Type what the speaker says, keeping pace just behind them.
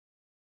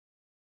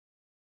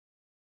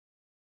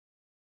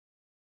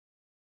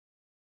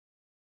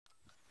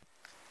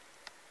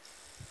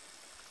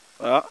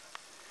Well,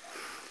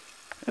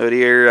 out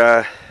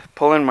here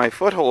pulling my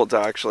footholds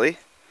actually,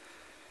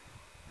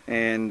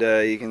 and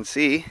you can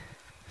see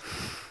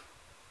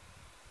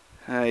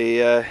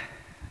I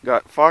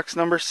got fox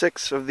number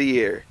 6 of the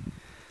year,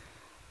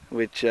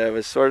 which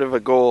was sort of a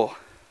goal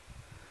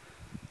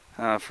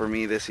for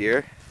me this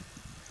year.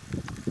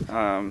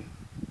 I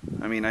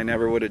mean, I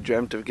never would have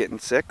dreamt of getting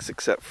 6,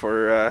 except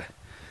for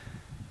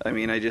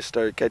I just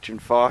started catching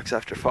fox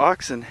after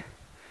fox, and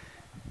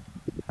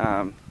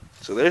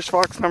so there's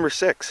fox number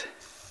 6.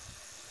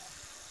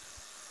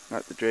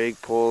 Got the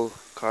drag pole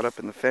caught up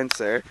in the fence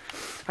there.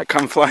 I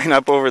come flying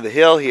up over the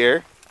hill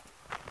here,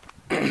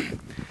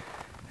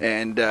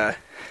 and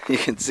you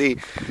can see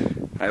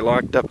I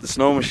locked up the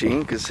snow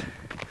machine because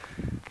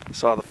I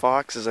saw the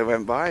fox as I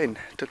went by and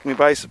it took me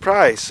by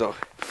surprise. So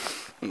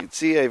you can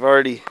see I've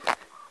already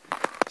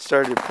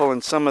started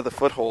pulling some of the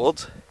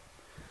footholds.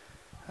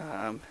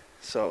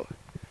 So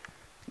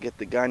get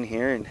the gun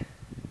here and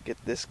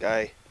get this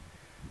guy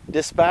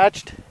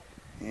dispatched,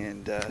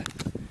 and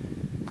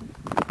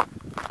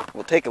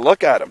we'll take a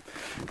look at him.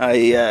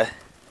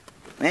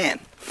 Man,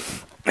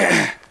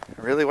 I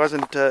really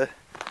wasn't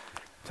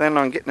planning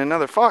on getting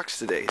another fox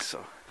today,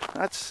 so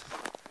that's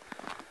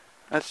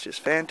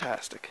just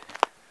fantastic.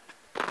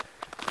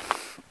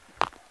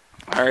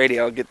 Alrighty,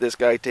 I'll get this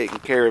guy taken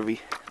care of. He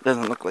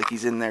doesn't look like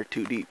he's in there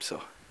too deep,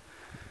 so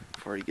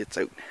before he gets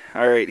out.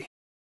 Alrighty.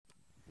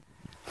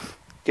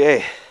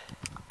 Okay,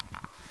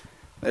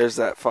 there's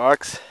that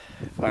fox.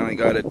 Finally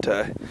got it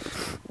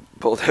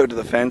pulled out of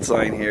the fence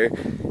line here.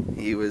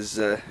 He was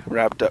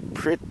wrapped up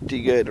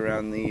pretty good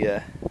around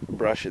the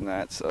brush and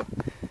that. So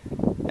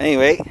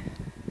anyway,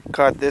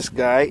 caught this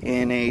guy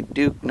in a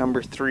Duke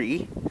number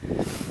 3.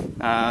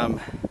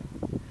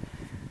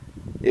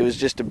 It was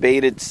just a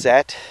baited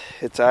set.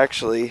 It's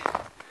actually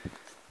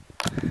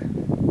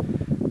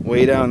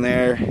way down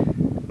there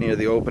near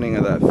the opening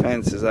of that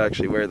fence is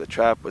actually where the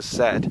trap was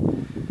set.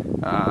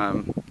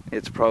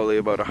 It's probably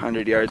about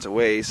 100 yards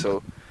away,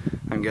 so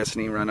I'm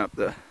guessing he run up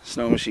the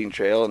snow machine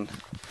trail, and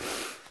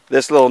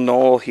this little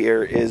knoll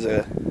here is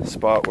a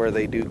spot where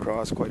they do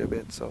cross quite a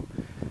bit, so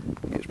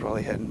he was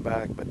probably heading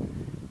back. But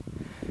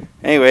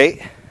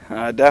anyway,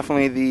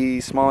 definitely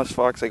the smallest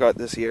fox I got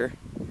this year.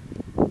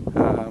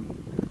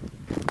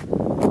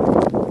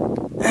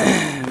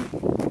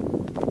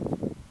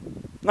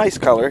 Nice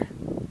color,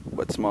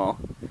 but small,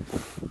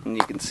 and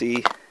you can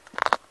see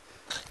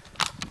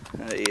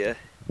I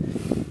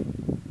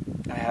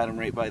had him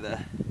right by the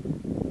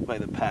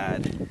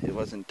pad. It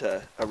wasn't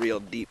a real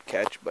deep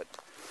catch, but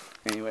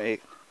anyway,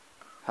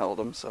 held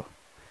him. So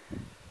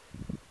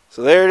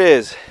there it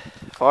is,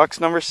 fox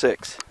number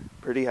 6.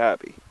 Pretty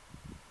happy.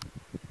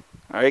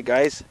 Alright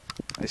guys,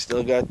 I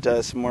still got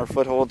some more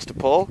footholds to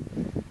pull.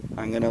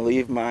 I'm gonna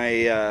leave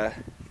my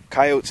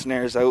coyote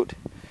snares out,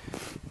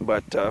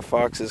 but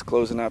fox is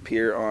closing up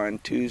here on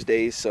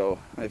Tuesday, so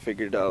I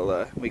figured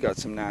we got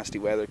some nasty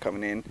weather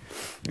coming in.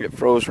 It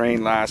froze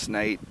rain last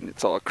night and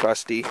it's all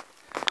crusty,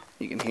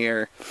 you can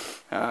hear,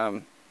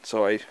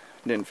 so I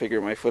didn't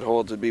figure my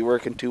footholds would be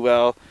working too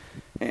well,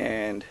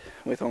 and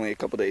with only a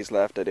couple days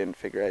left I didn't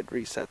figure I'd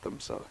reset them.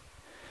 So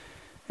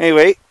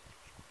anyway,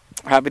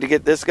 happy to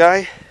get this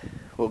guy.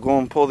 We'll go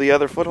and pull the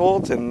other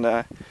footholds and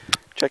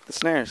check the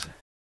snares.